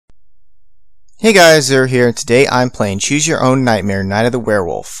Hey guys, Zer here, and today I'm playing Choose Your Own Nightmare, Night of the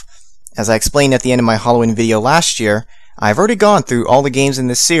Werewolf. As I explained at the end of my Halloween video last year, I've already gone through all the games in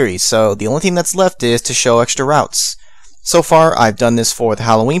this series, so the only thing that's left is to show extra routes. So far, I've done this for the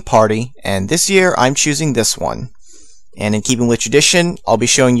Halloween party, and this year I'm choosing this one. And in keeping with tradition, I'll be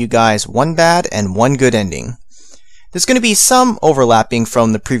showing you guys one bad and one good ending. There's going to be some overlapping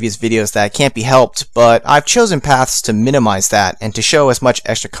from the previous videos that can't be helped, but I've chosen paths to minimize that and to show as much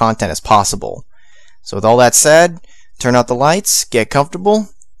extra content as possible. So with all that said, turn out the lights, get comfortable,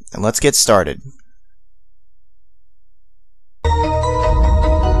 and let's get started.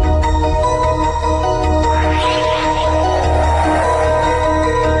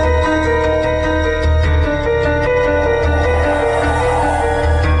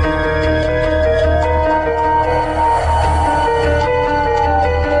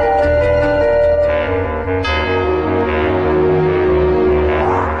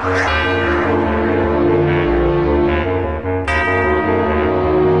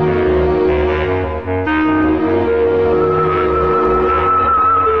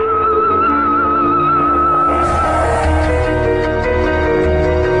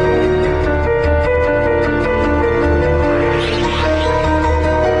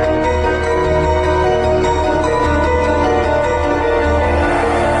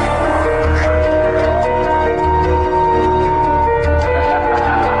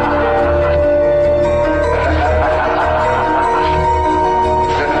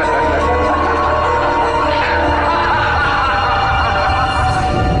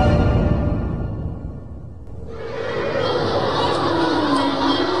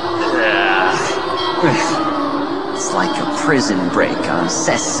 It's like a prison break on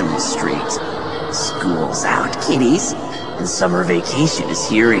Sesame Street. School's out, kiddies, and summer vacation is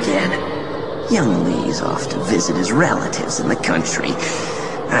here again. Young Lee's off to visit his relatives in the country.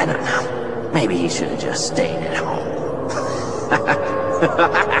 I don't know. Maybe he should have just stayed at home.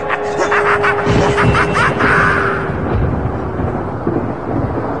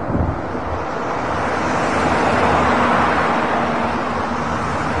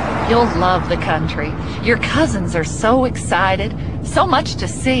 You'll love the country. Your cousins are so excited. So much to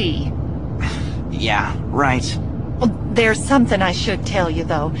see. Yeah, right. Well, there's something I should tell you,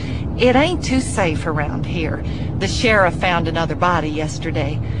 though. It ain't too safe around here. The sheriff found another body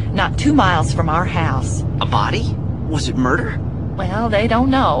yesterday, not 2 miles from our house. A body? Was it murder? Well, they don't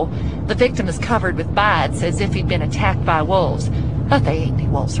know. The victim is covered with bites as if he'd been attacked by wolves. But they ain't any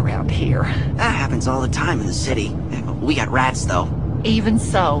wolves around here. That happens all the time in the city. We got rats, though. Even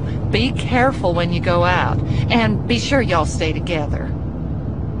so, be careful when you go out, and be sure y'all stay together.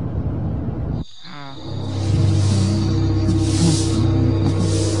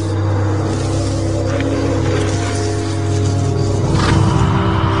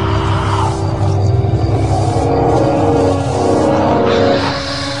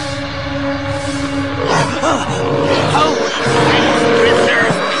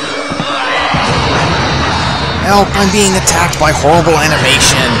 Help, I'm being attacked by horrible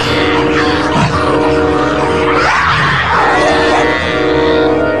animation.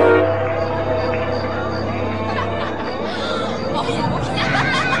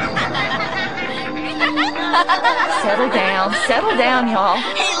 Settle down, y'all.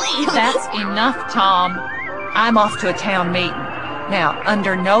 That's enough, Tom. I'm off to a town meeting. Now,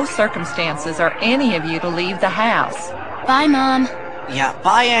 under no circumstances are any of you to leave the house. Bye, Mom. Yeah,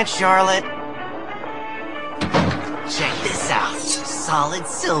 bye, Aunt Charlotte. Check this out. Solid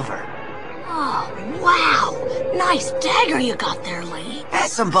silver. Oh, wow. Nice dagger you got there, Lee.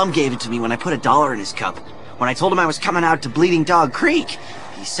 Some bum gave it to me when I put $1 in his cup. When I told him I was coming out to Bleeding Dog Creek,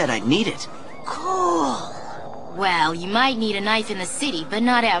 he said I'd need it. Cool. Well, you might need a knife in the city, but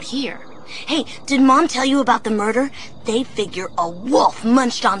not out here. Hey, did Mom tell you about the murder? They figure a wolf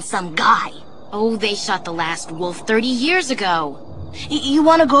munched on some guy. Oh, they shot the last wolf 30 years ago. You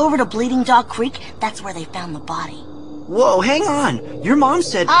want to go over to Bleeding Dog Creek? That's where they found the body. Whoa, hang on. Your mom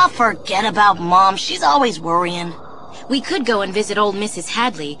said... Ah, forget about Mom. She's always worrying. We could go and visit old Mrs.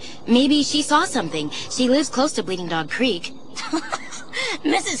 Hadley. Maybe she saw something. She lives close to Bleeding Dog Creek.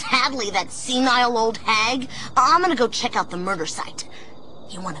 Mrs. Hadley, that senile old hag. I'm gonna go check out the murder site.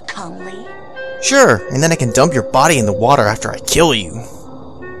 You wanna come, Lee? Sure, and then I can dump your body in the water after I kill you.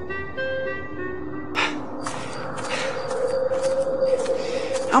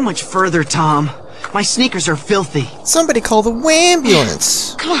 How much further, Tom? My sneakers are filthy. Somebody call the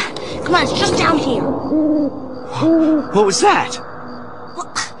ambulance. Come on, it's just down here. What was that? Well,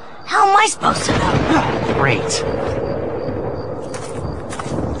 how am I supposed to know? Great.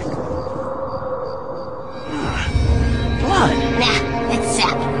 Blood. Nah, it's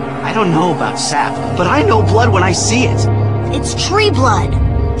sap. I I don't know about sap, but I know blood when I see it. It's tree blood.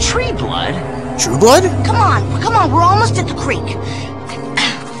 Tree blood? True blood? Come on, we're almost at the creek. You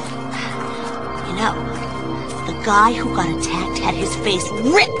know, the guy who got attacked had his face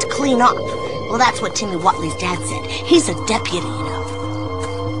ripped clean off. Well, that's what Timmy Watley's dad said. He's a deputy, you know.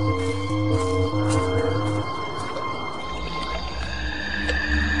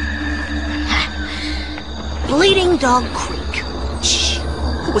 Bleeding Dog Creek. Shh.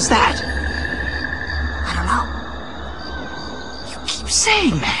 What was that? I don't know. You keep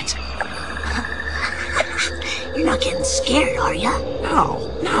saying that. You're not getting scared, are ya?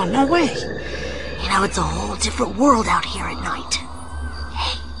 No way. You know, it's a whole different world out here at night.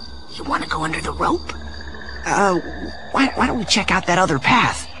 Hey, you want to go under the rope? Why don't we check out that other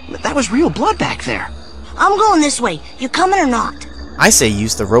path? That was real blood back there. I'm going this way. You coming or not? I say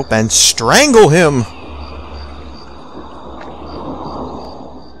use the rope and strangle him.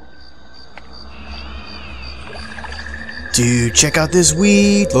 Dude, check out this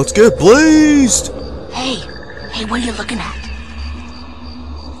weed. Let's get blazed. Hey, what are you looking at?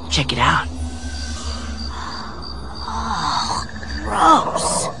 Check it out. Oh,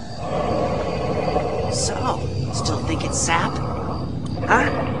 gross. So, still think it's sap? Huh?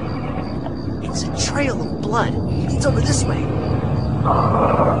 It's a trail of blood. It's over this way.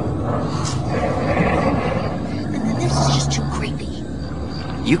 This is just too creepy.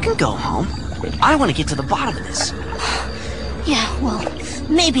 You can go home. I want to get to the bottom of this. Yeah, well,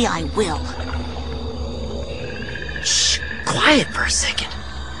 maybe I will. Shh, quiet for a second.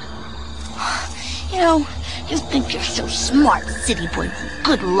 You know, you think you're so smart, city boy.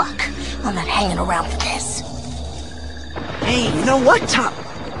 Good luck. I'm not hanging around for this. Hey, you know what, Tom?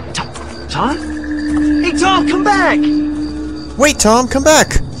 Tom? Hey, Tom, come back! Wait, Tom, come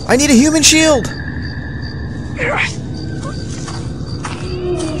back. I need a human shield.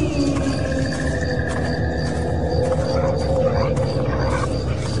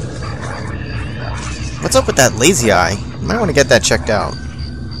 What's up with that lazy eye? You might want to get that checked out.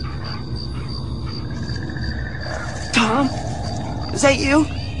 Tom? Is that you?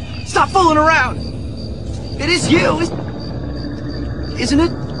 Stop fooling around! It is you! Isn't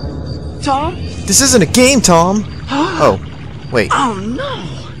it? Tom? This isn't a game, Tom. Oh, wait. Oh no!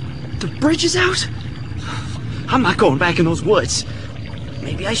 The bridge is out? I'm not going back in those woods.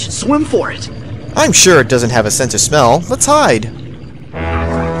 Maybe I should swim for it. I'm sure it doesn't have a sense of smell. Let's hide.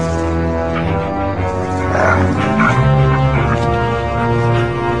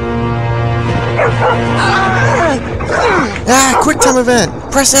 Ah, quick time event.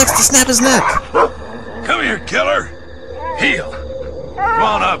 Press X to snap his neck. Come here, killer. Heel. Come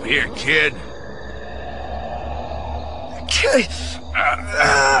on up here, kid.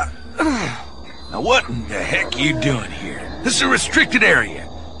 Now what in the heck you doing here? This is a restricted area.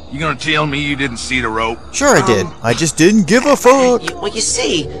 You gonna tell me you didn't see the rope? Sure I did. I just didn't give a fuck. Well, you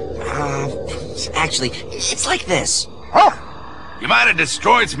see, actually, it's like this. You might have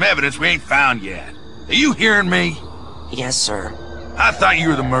destroyed some evidence we ain't found yet. Are you hearing me? Yes, sir. I thought you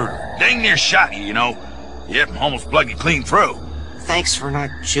were the murderer. Dang near shot you, you know. Yep, almost plugged you clean through. Thanks for not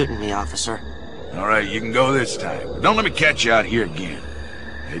shooting me, officer. All right, you can go this time, but don't let me catch you out here again.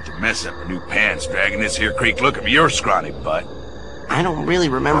 Hate to mess up your new pants dragging this here creek looking for your scrawny butt. I don't really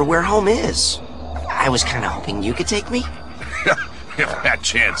remember where home is. I was kind of hoping you could take me. If I had a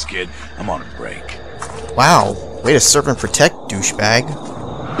chance, kid, I'm on a break. Wow, way to serve and protect, douchebag.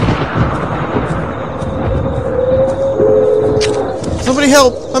 Somebody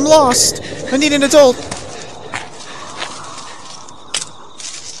help! I'm lost! I need an adult!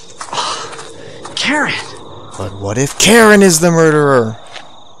 Karen! But what if Karen is the murderer?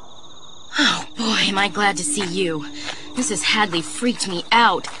 Oh boy, am I glad to see you. Mrs. Hadley freaked me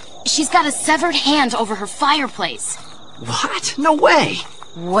out. She's got a severed hand over her fireplace. What? No way!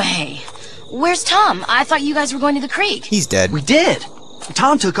 Way. Where's Tom? I thought you guys were going to the creek. He's dead. We did!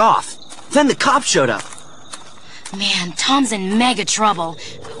 Tom took off. Then the cops showed up. Man, Tom's in mega trouble.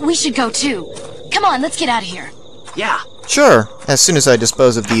 We should go too. Come on, let's get out of here. Yeah. Sure, as soon as I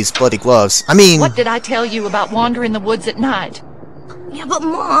dispose of these bloody gloves. I mean... What did I tell you about wandering the woods at night? Yeah, but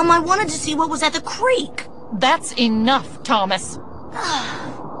Mom, I wanted to see what was at the creek. That's enough, Thomas.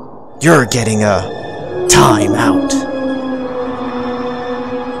 You're getting a time out.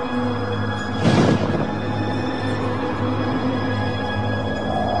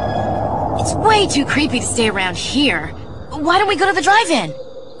 It's way too creepy to stay around here. Why don't we go to the drive-in?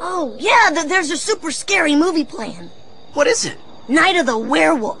 Oh, yeah, there's a super scary movie playing. What is it? Night of the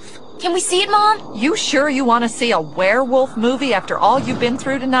Werewolf. Can we see it, Mom? You sure you want to see a werewolf movie after all you've been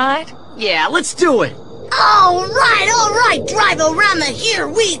through tonight? Yeah, let's do it. All right, drive around the here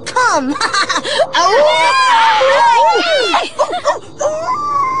we come.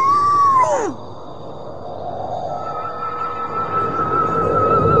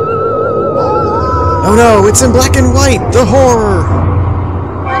 Oh no, it's in black and white! The horror!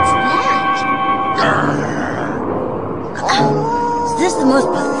 What's that? Is this the most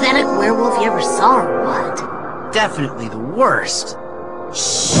pathetic werewolf you ever saw, or what? Definitely the worst.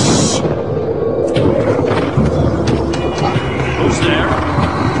 Shh! Who's there?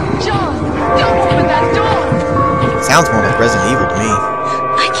 John, don't open that door! Sounds more like Resident Evil to me.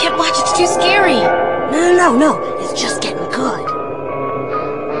 I can't watch, it's too scary. No, it's just getting good.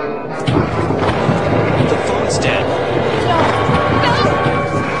 The phone's dead. No!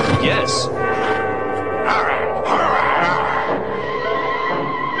 Yes.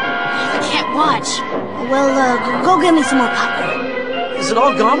 I can't watch. Well, go get me some more popcorn. Is it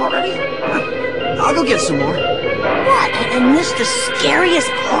all gone already? I'll go get some more. What? And this the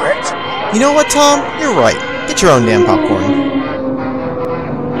scariest part? You know what, Tom? You're right. Get your own damn popcorn.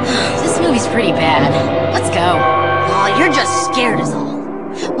 This movie's pretty bad. Let's go. Oh, you're just scared is all.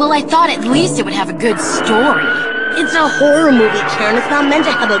 Well, I thought at least it would have a good story. It's a horror movie, Karen. It's not meant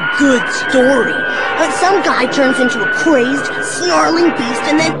to have a good story. Like some guy turns into a crazed, snarling beast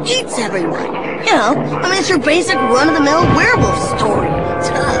and then eats everyone. You know, it's your basic run-of-the-mill werewolf story.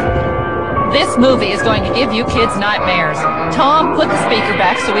 This movie is going to give you kids nightmares. Tom, put the speaker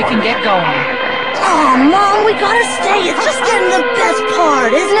back so we can get going. Oh, Mom, we gotta stay. It's just getting the best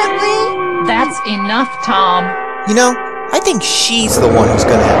part, isn't it, Lee? That's enough, Tom. You know, I think she's the one who's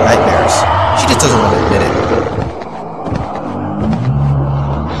gonna have nightmares. She just doesn't want to admit it.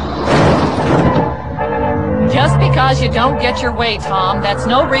 Just because you don't get your way, Tom, that's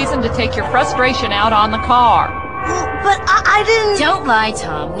no reason to take your frustration out on the car. But I didn't... Don't lie,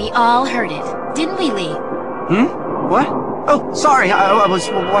 Tom. We all heard it. Didn't we, Lee? What? Oh, sorry, I was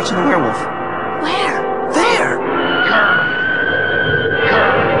watching the werewolf. Where? There!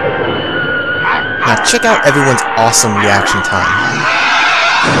 Now check out everyone's awesome reaction time.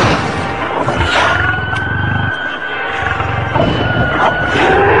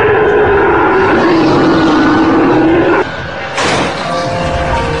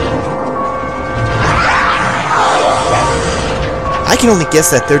 I can only guess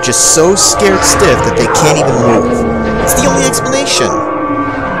that they're just so scared stiff that they can't even move. It's the only explanation.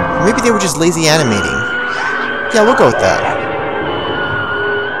 Or maybe they were just lazy animating. Yeah, we'll go with that.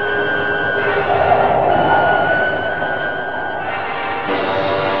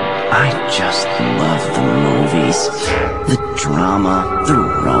 I just love the movies. The drama, the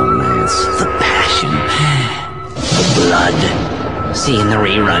romance, the passion, the blood. Seeing the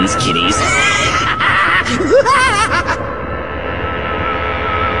reruns, kiddies.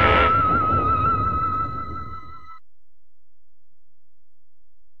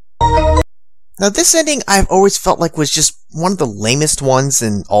 Now this ending I've always felt like was just one of the lamest ones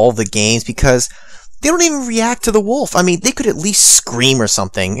in all of the games because they don't even react to the wolf. I mean, they could at least scream or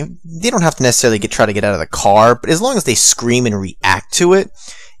something. They don't have to necessarily try to get out of the car, but as long as they scream and react to it,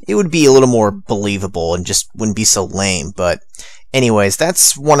 it would be a little more believable and just wouldn't be so lame. But anyways,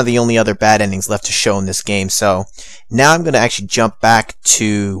 that's one of the only other bad endings left to show in this game. So now I'm going to actually jump back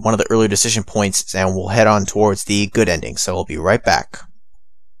to one of the earlier decision points and we'll head on towards the good ending. So we'll be right back.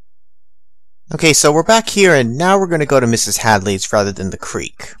 Okay, so we're back here, and now we're going to go to Mrs. Hadley's rather than the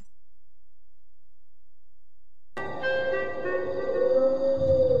creek.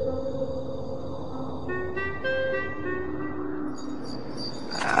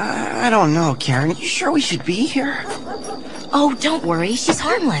 I don't know, Karen. You sure we should be here? Oh, don't worry. She's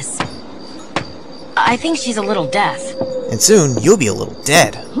harmless. I think she's a little deaf. And soon, you'll be a little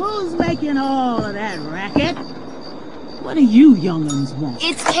dead. Who's making all of that racket? What do you young'uns want?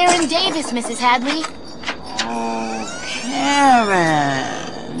 It's Karen Davis, Mrs. Hadley. Oh,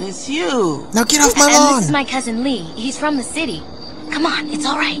 Karen, it's you. Now get off my And lawn! this is my cousin Lee. He's from the city. Come on, it's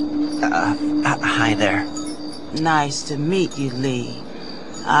all right. Hi there. Nice to meet you, Lee.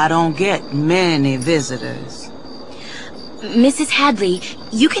 I don't get many visitors. Mrs. Hadley,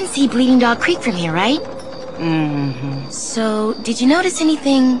 you can see Bleeding Dog Creek from here, right? Mm-hmm. So, did you notice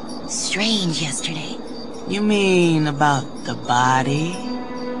anything strange yesterday? You mean about the body?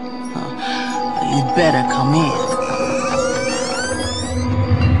 Oh, you'd better come in.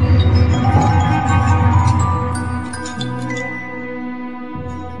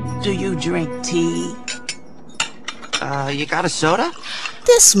 Do you drink tea? You got a soda?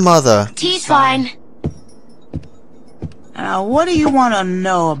 This mother! Tea's fine. Now, what do you want to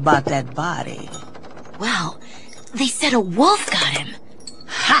know about that body? Well, they said a wolf got him.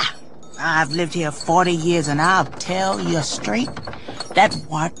 Ha! I've lived here 40 years, and I'll tell you straight, that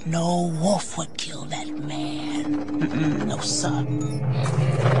warn't no wolf would kill that man. No, sir.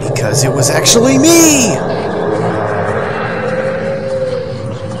 Because it was actually me!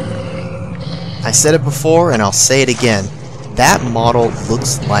 I said it before, and I'll say it again. That model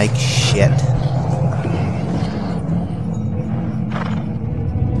looks like shit.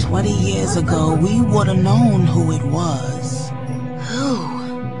 20 years ago, we would have known who it was. Who?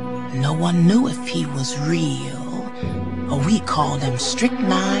 No one knew if he was real, or we called him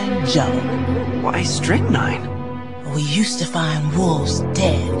Strychnine Joe. Why Strychnine? We used to find wolves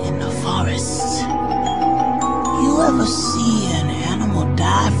dead in the forests. You ever see an animal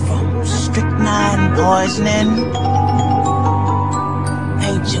die from strychnine poisoning?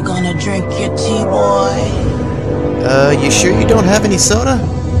 Ain't you gonna drink your tea, boy? You sure you don't have any soda?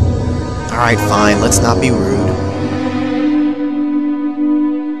 Alright, fine, let's not be rude.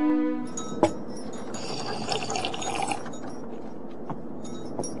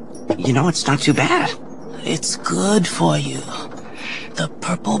 You know, it's not too bad. It's good for you. The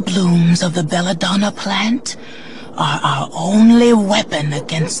purple blooms of the belladonna plant are our only weapon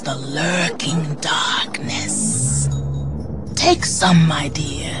against the lurking darkness. Take some, my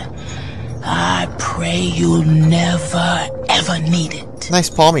dear. I pray you'll never, ever need it. Nice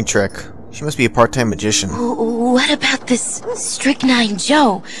palming trick. She must be a part-time magician. What about this Strychnine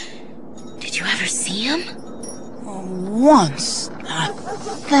Joe? Did you ever see him? Once, I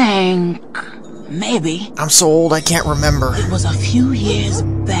think. Maybe. I'm so old I can't remember. It was a few years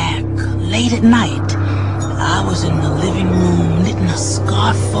back, late at night. I was in the living room knitting a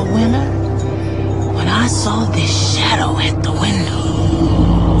scarf for winter when I saw this shadow at the window.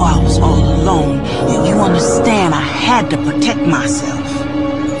 Oh, I was all alone. You understand, I had to protect myself.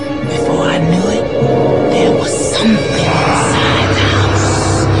 Before I knew it, there was something inside the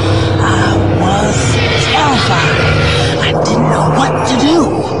house. I was terrified. I didn't know what to do.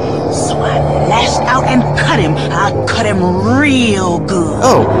 So I lashed out and cut him. I cut him real good.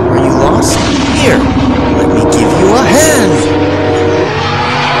 Oh, are you lost? Here, let me give you a hand.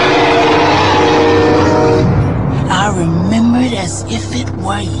 I remember it as if it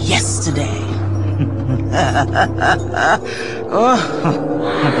were yesterday.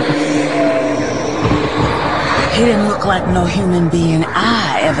 He didn't look like no human being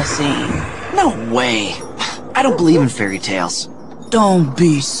I ever seen. No way. I don't believe in fairy tales. Don't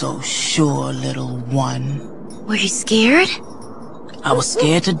be so sure, little one. Were you scared? I was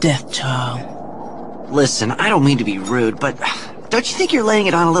scared to death, child. Listen, I don't mean to be rude, but don't you think you're laying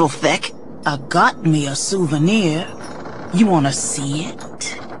it on a little thick? I got me a souvenir. You wanna see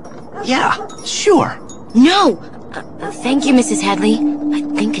it? Yeah, sure. No! Thank you, Mrs. Hadley. I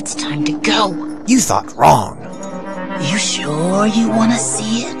think it's time to go. You thought wrong. You sure you wanna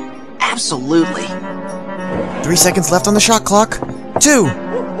see it? Absolutely. 3 seconds left on the shot clock. 2,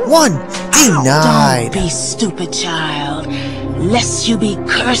 1, denied. Don't be stupid, child, lest you be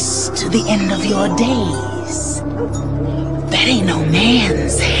cursed to the end of your days. That ain't no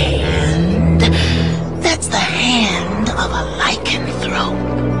man's hand. That's the hand of a lycanthrope.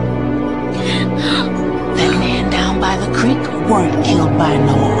 That man down by the creek weren't killed by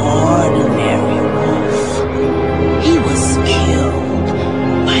no ordinary wolf. He was killed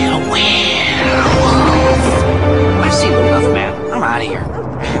by a werewolf. I've seen enough, man. I'm out of here.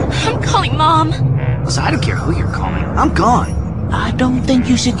 I'm calling Mom. Listen, I don't care who you're calling. I'm gone. I don't think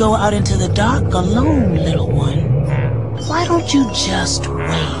you should go out into the dark alone, little one. Why don't you just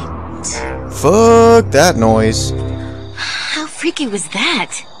wait? Fuck that noise. How freaky was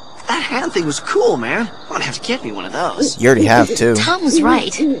that? That hand thing was cool, man. I'm gonna have to get me one of those. You already have, too. Tom was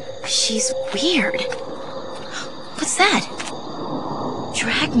right. She's weird. What's that?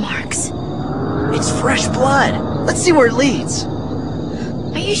 Drag marks. It's fresh blood. Let's see where it leads.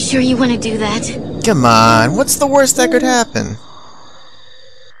 Are you sure you want to do that? Come on, what's the worst that could happen?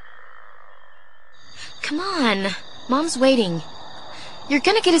 Come on. Mom's waiting. You're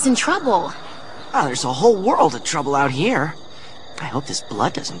gonna get us in trouble. Oh, there's a whole world of trouble out here. I hope this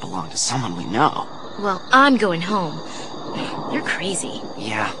blood doesn't belong to someone we know. Well, I'm going home. You're crazy.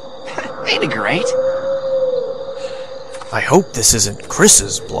 Yeah. Ain't it great? I hope this isn't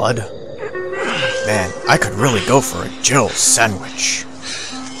Chris's blood. Man, I could really go for a Jill's sandwich.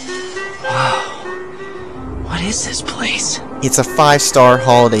 What is this place? It's a 5-star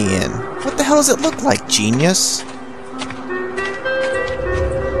Holiday Inn. What the hell does it look like, genius?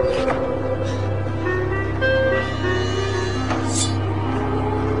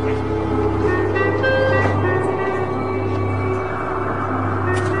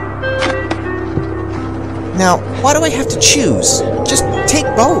 Now, why do I have to choose? Just take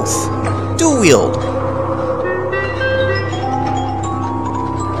both. dual wield.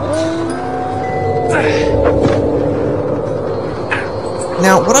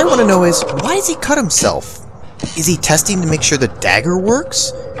 Now, what I want to know is, why does he cut himself? Is he testing to make sure the dagger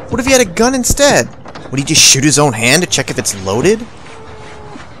works? What if he had a gun instead? Would he just shoot his own hand to check if it's loaded?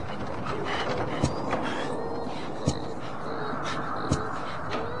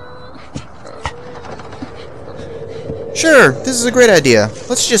 Sure, this is a great idea.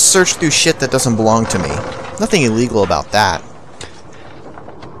 Let's just search through shit that doesn't belong to me. Nothing illegal about that.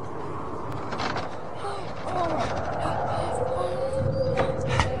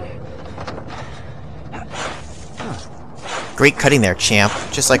 Great cutting there, champ.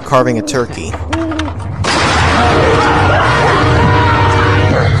 Just like carving a turkey.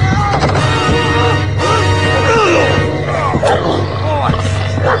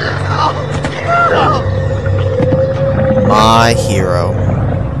 My hero.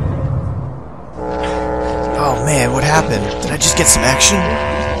 Oh man, what happened? Did I just get some action?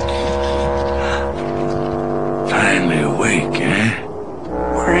 Finally awake, eh?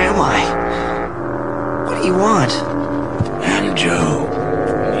 Where am I? What do you want? I'm Joe.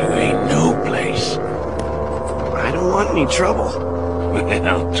 You ain't no place. I don't want any trouble.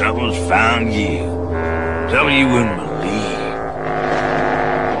 Well, trouble's found you. Trouble you wouldn't believe.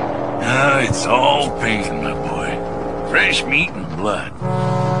 Oh, it's all pain, my boy. Fresh meat and blood.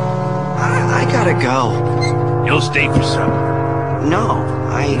 I gotta go. You'll stay for supper. No,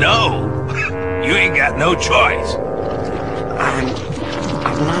 No! You ain't got no choice. I'm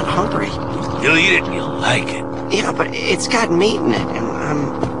not hungry. You'll eat it and you'll like it. Yeah, but it's got meat in it, and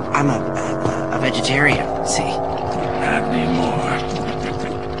I'm a vegetarian, see? Not anymore.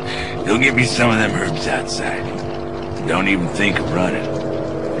 You'll get me some of them herbs outside. Don't even think of running.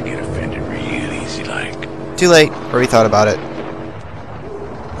 I get offended real easy like. Too late. Already thought about it.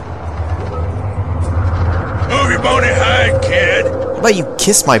 Move your bony hide, kid! How about you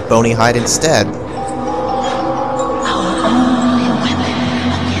kiss my bony hide instead?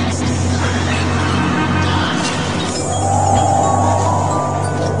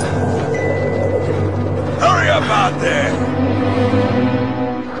 Hurry up out there!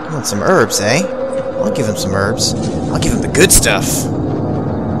 You want some herbs, eh? I'll give him some herbs. I'll give him the good stuff. Sit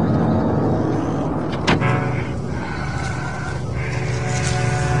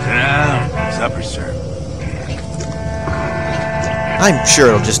down. Supper served. I'm sure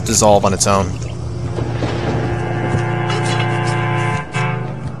it'll just dissolve on its own.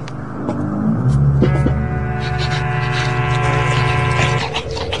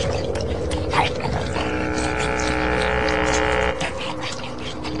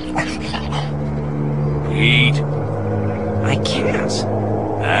 Eat. I can't.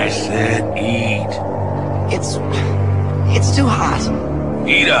 I said eat. It's too hot.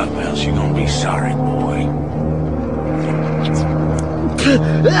 Eat up, else you're gonna be sorry, boy.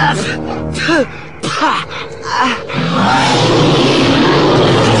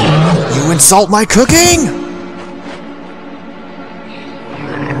 You insult my cooking?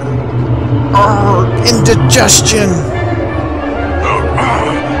 Indigestion!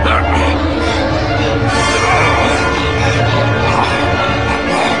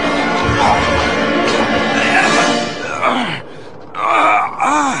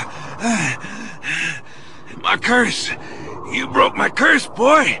 My curse. You broke my curse,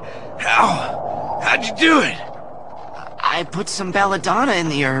 boy. How? How'd you do it? I put some belladonna in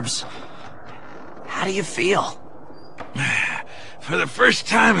the herbs. How do you feel? For the first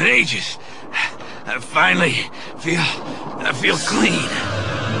time in ages, I finally feel clean.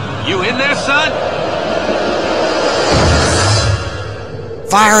 You in there, son?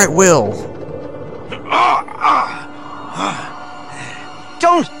 Fire at will!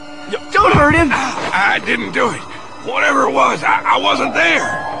 Don't hurt him! I didn't do it. Whatever it was, I wasn't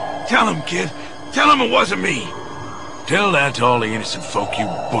there. Tell him, kid. Tell him it wasn't me. Tell that to all the innocent folk you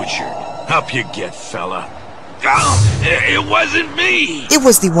butchered. Up you get, fella. Oh, it wasn't me. It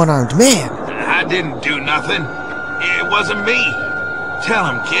was the one-armed man. I didn't do nothing. It wasn't me. Tell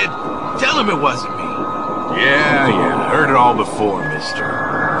him, kid. Tell him it wasn't me. Yeah. Heard it all before, mister.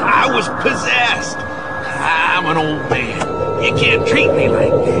 I was possessed. I'm an old man. You can't treat me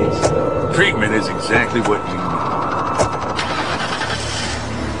like this. Treatment is exactly what you need.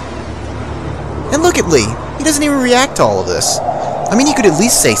 And look at Lee. He doesn't even react to all of this. I mean, he could at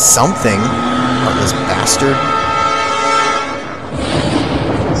least say something. Heartless bastard.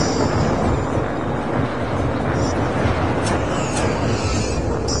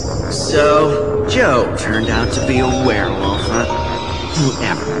 So, Joe turned out to be a werewolf, huh?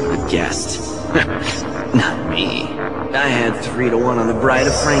 Whoever would have guessed? Not me. I had 3-1 on the Bride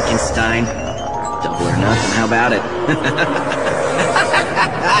of Frankenstein. Double or nothing, how about it?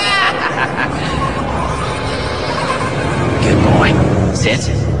 Good boy. Sit.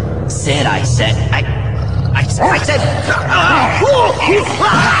 Sit, I said. I said.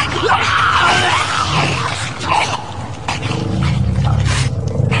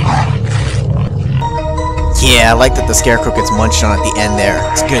 Yeah, I like that the scarecrow gets munched on at the end there.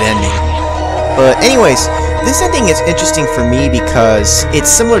 It's a good ending. But anyways, this ending is interesting for me because it's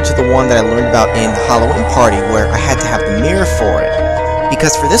similar to the one that I learned about in the Halloween party where I had to have the mirror for it.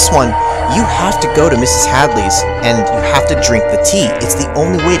 Because for this one, you have to go to Mrs. Hadley's and you have to drink the tea. It's the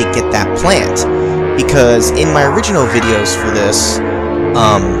only way to get that plant. Because in my original videos for this,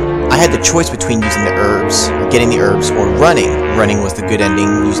 I had the choice between using the herbs, or getting the herbs, or running. Running was the good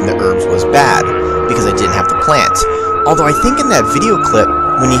ending, using the herbs was bad, because I didn't have the plant. Although I think in that video clip,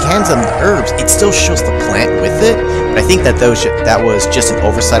 when he hands them the herbs, it still shows the plant with it, but I think that that was just an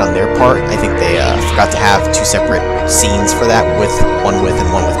oversight on their part. I think they forgot to have two separate scenes for that, one with and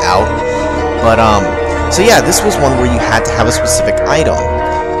one without. But, so yeah, this was one where you had to have a specific item.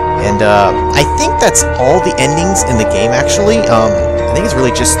 And, I think that's all the endings in the game, actually. I think it's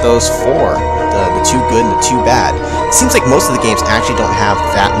really just those four, the two good and the two bad. It seems like most of the games actually don't have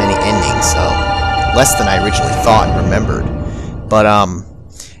that many endings, so less than I originally thought and remembered. But,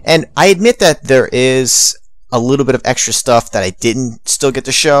 and I admit that there is a little bit of extra stuff that I didn't still get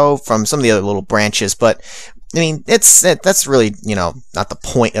to show from some of the other little branches, but I mean, that's really, you know, not the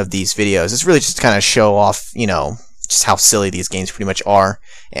point of these videos. It's really just to kind of show off, you know, just how silly these games pretty much are.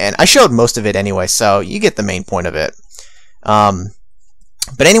 And I showed most of it anyway, so you get the main point of it.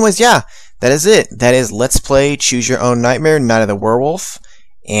 But anyways, yeah, that is it. That is Let's Play Choose Your Own Nightmare, Night of the Werewolf.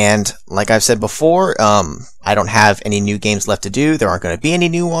 And like I've said before, I don't have any new games left to do. There aren't going to be any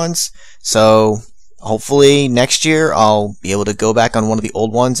new ones. So hopefully next year I'll be able to go back on one of the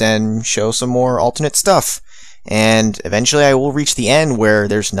old ones and show some more alternate stuff. And eventually I will reach the end where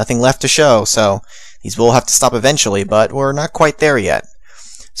there's nothing left to show. So these will have to stop eventually, but we're not quite there yet.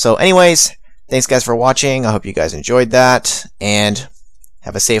 So anyways, thanks guys for watching. I hope you guys enjoyed that. And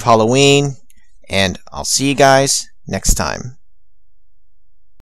have a safe Halloween. And I'll see you guys next time.